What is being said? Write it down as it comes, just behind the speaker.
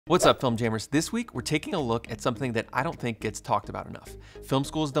What's up, Film Jammers? This week, we're taking a look at something that I don't think gets talked about enough. Film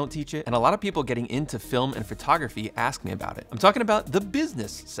schools don't teach it, and a lot of people getting into film and photography ask me about it. I'm talking about the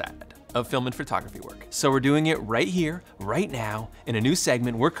business side of film and photography work. So we're doing it right here, right now, in a new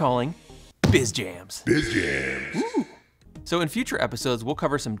segment we're calling Biz Jams. Biz Jams. Ooh. So in future episodes, we'll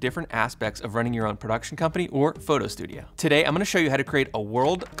cover some different aspects of running your own production company or photo studio. Today, I'm gonna show you how to create a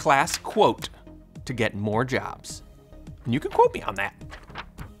world-class quote to get more jobs. And you can quote me on that.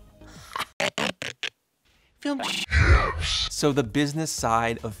 So the business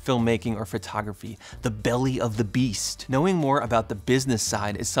side of filmmaking or photography, the belly of the beast. Knowing more about the business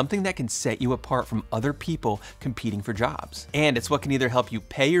side is something that can set you apart from other people competing for jobs. And it's what can either help you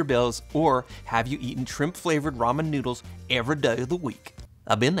pay your bills or have you eating shrimp-flavored ramen noodles every day of the week.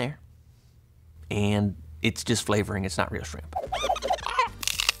 I've been there. And it's just flavoring, it's not real shrimp.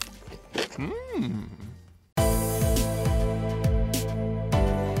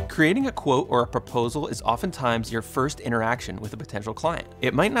 Creating a quote or a proposal is oftentimes your first interaction with a potential client.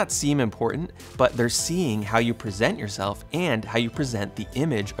 It might not seem important, but they're seeing how you present yourself and how you present the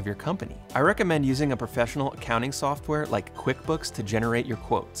image of your company. I recommend using a professional accounting software like QuickBooks to generate your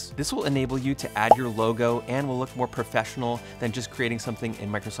quotes. This will enable you to add your logo and will look more professional than just creating something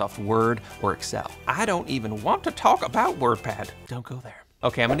in Microsoft Word or Excel. I don't even want to talk about WordPad. Don't go there.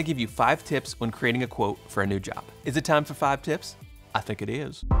 Okay, I'm gonna give you 5 tips when creating a quote for a new job. Is it time for 5 tips? I think it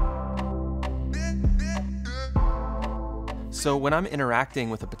is. So when I'm interacting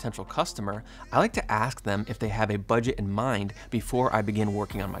with a potential customer, I like to ask them if they have a budget in mind before I begin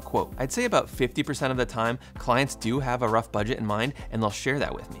working on my quote. I'd say about 50% of the time, clients do have a rough budget in mind and they'll share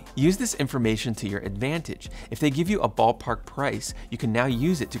that with me. Use this information to your advantage. If they give you a ballpark price, you can now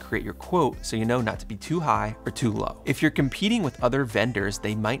use it to create your quote so you know not to be too high or too low. If you're competing with other vendors,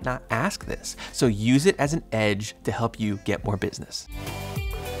 they might not ask this. So use it as an edge to help you get more business.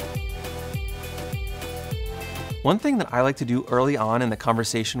 One thing that I like to do early on in the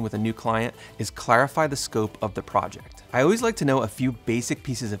conversation with a new client is clarify the scope of the project. I always like to know a few basic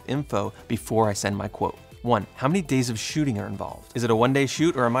pieces of info before I send my quote. 1, how many days of shooting are involved? Is it a one-day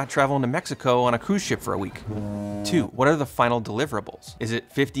shoot or am I traveling to Mexico on a cruise ship for a week? 2, what are the final deliverables? Is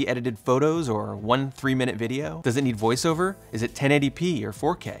it 50 edited photos or 1 3-minute video? Does it need voiceover? Is it 1080p or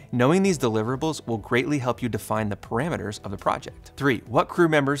 4K? Knowing these deliverables will greatly help you define the parameters of the project. 3, what crew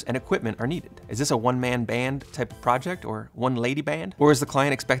members and equipment are needed? Is this a one-man band type of project or one lady band? Or is the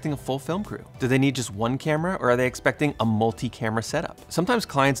client expecting a full film crew? Do they need just one camera or are they expecting a multi-camera setup? Sometimes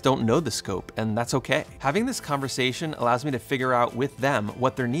clients don't know the scope and that's okay. Having this conversation allows me to figure out with them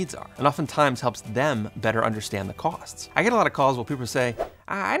what their needs are, and oftentimes helps them better understand the costs. I get a lot of calls where people say,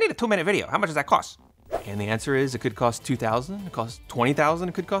 I need a 2-minute video. How much does that cost? And the answer is it could cost $2,000, it costs $20,000,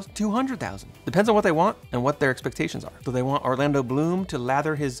 it could cost $200,000. Depends on what they want and what their expectations are. Do they want Orlando Bloom to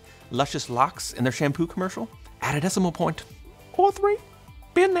lather his luscious locks in their shampoo commercial? Add a decimal point. Or 3.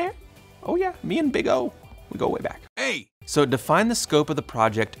 Been there. Oh yeah, me and Big O, we go way back. Hey! So define the scope of the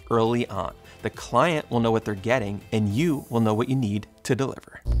project early on. The client will know what they're getting and you will know what you need to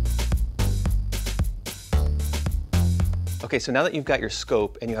deliver. Okay, so now that you've got your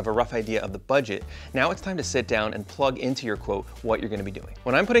scope and you have a rough idea of the budget, now it's time to sit down and plug into your quote what you're gonna be doing.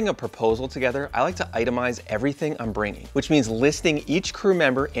 When I'm putting a proposal together, I like to itemize everything I'm bringing, which means listing each crew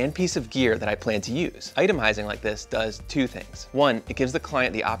member and piece of gear that I plan to use. Itemizing like this does 2 things. 1, it gives the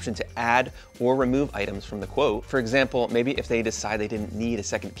client the option to add or remove items from the quote. For example, maybe if they decide they didn't need a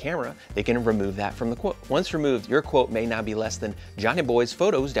second camera, they can remove that from the quote. Once removed, your quote may now be less than Johnny Boy's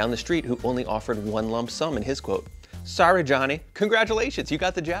photos down the street who only offered 1 lump sum in his quote. Sorry, Johnny, congratulations, you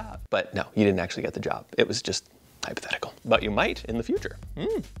got the job. But no, you didn't actually get the job. It was just hypothetical. But you might in the future.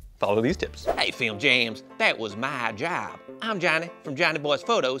 Follow these tips. Hey, Film Jams, that was my job. I'm Johnny from Johnny Boy's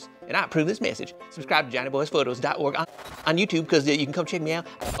Photos, and I approve this message. Subscribe to johnnyboysphotos.org on YouTube, because you can come check me out.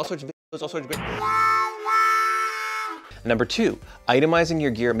 All sorts of videos, all sorts of great. Number 2, itemizing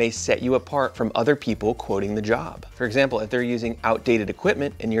your gear may set you apart from other people quoting the job. For example, if they're using outdated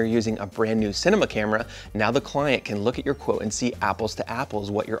equipment and you're using a brand new cinema camera, now the client can look at your quote and see apples to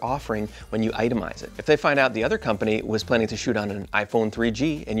apples what you're offering when you itemize it. If they find out the other company was planning to shoot on an iPhone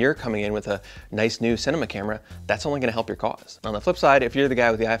 3G and you're coming in with a nice new cinema camera, that's only gonna help your cause. On the flip side, if you're the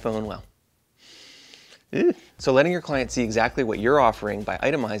guy with the iPhone, well, so letting your client see exactly what you're offering by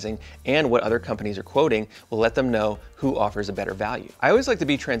itemizing and what other companies are quoting will let them know who offers a better value. I always like to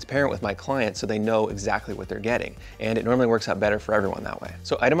be transparent with my clients so they know exactly what they're getting, and it normally works out better for everyone that way.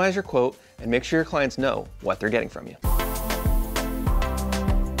 So itemize your quote and make sure your clients know what they're getting from you.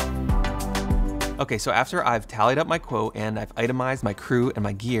 Okay, so after I've tallied up my quote and I've itemized my crew and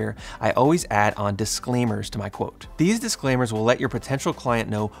my gear, I always add on disclaimers to my quote. These disclaimers will let your potential client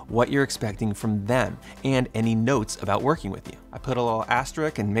know what you're expecting from them and any notes about working with you. I put a little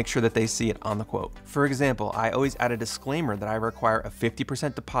asterisk and make sure that they see it on the quote. For example, I always add a disclaimer that I require a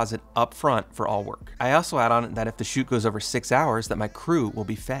 50% deposit up front for all work. I also add on that if the shoot goes over 6 hours, that my crew will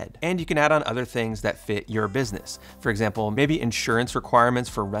be fed. And you can add on other things that fit your business. For example, maybe insurance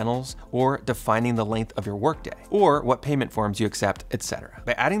requirements for rentals, or defining the length of your workday, or what payment forms you accept, etc.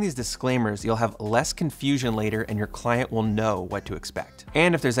 By adding these disclaimers, you'll have less confusion later and your client will know what to expect.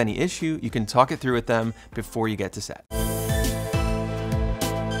 And if there's any issue, you can talk it through with them before you get to set.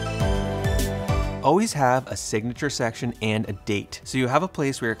 Always have a signature section and a date, so you have a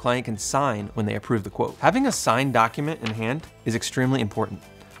place where your client can sign when they approve the quote. Having a signed document in hand is extremely important.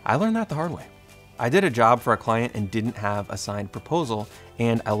 I learned that the hard way. I did a job for a client and didn't have a signed proposal,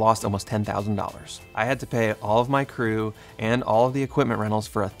 and I lost almost $10,000. I had to pay all of my crew and all of the equipment rentals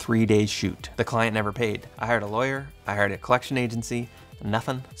for a 3-day shoot. The client never paid. I hired a lawyer, I hired a collection agency,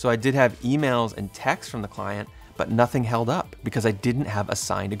 nothing. So I did have emails and texts from the client, but nothing held up because I didn't have a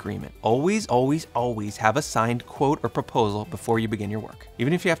signed agreement. Always, always, always have a signed quote or proposal before you begin your work,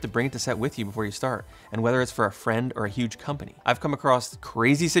 even if you have to bring it to set with you before you start, and whether it's for a friend or a huge company. I've come across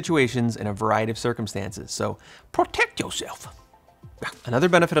crazy situations in a variety of circumstances, so protect yourself. Another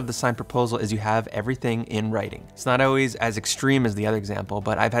benefit of the signed proposal is you have everything in writing. It's not always as extreme as the other example,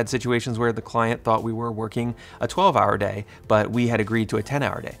 but I've had situations where the client thought we were working a 12-hour day, but we had agreed to a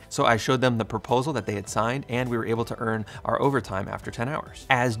 10-hour day. So I showed them the proposal that they had signed, and we were able to earn our overtime after 10 hours,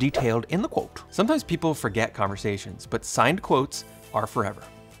 as detailed in the quote. Sometimes people forget conversations, but signed quotes are forever.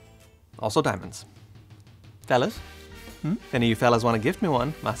 Also diamonds. Fellas, if any of you fellas want to gift me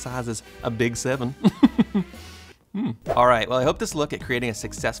one, my size is a big 7. All right, well, I hope this look at creating a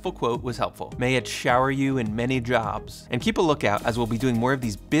successful quote was helpful. May it shower you in many jobs. And keep a lookout, as we'll be doing more of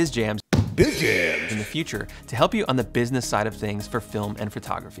these Biz Jams in the future to help you on the business side of things for film and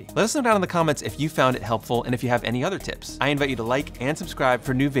photography. Let us know down in the comments if you found it helpful and if you have any other tips. I invite you to like and subscribe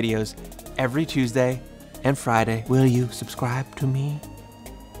for new videos every Tuesday and Friday. Will you subscribe to me,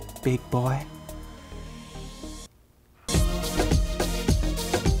 big boy?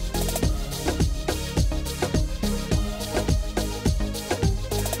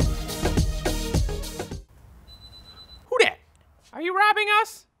 Are you robbing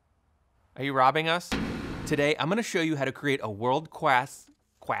us? Are you robbing us? Today, I'm gonna show you how to create a world-class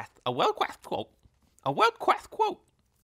quote.